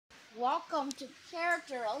Welcome to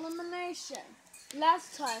character elimination.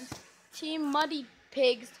 Last time, Team Muddy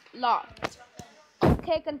Pigs lost.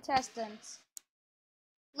 Okay, contestants,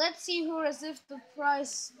 let's see who receives the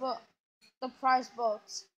prize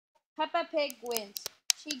votes. Peppa Pig wins.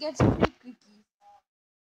 She gets 2 cookies.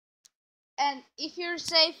 And if you're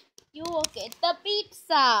safe, you will get the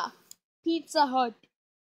pizza. Pizza Hut.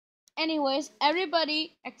 Anyways,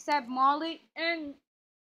 everybody except Molly and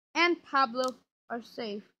Pablo are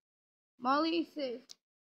safe. Molly is safe,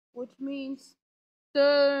 which means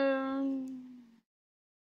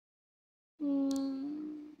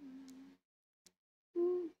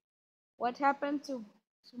what happened to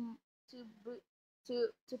to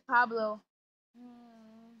to Pablo?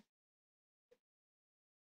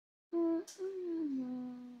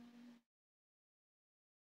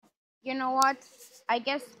 You know what? I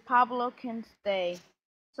guess Pablo can stay.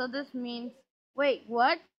 So this means wait,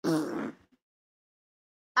 what?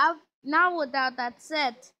 Now without that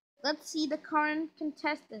said, let's see the current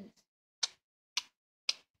contestants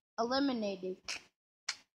eliminated.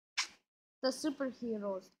 The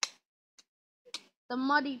superheroes. The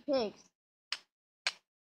Muddy Pigs.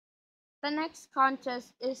 The next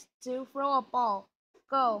contest is to throw a ball.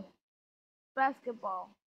 Go. Basketball.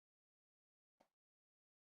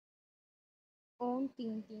 Oh,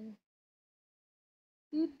 ding ding.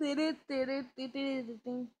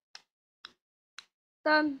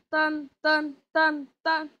 Dun dun dun dun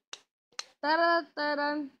dun. Dun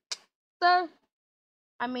dun dun.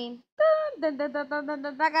 I mean, dun dun dun dun dun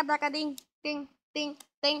dun dun dun ding ding ding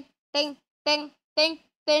ding ding ding ding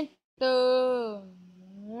ding dun.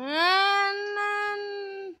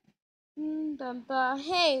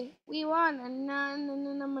 Hey, we won!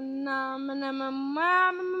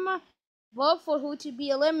 Vote for who to be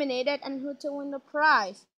eliminated and who to win the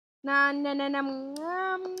prize.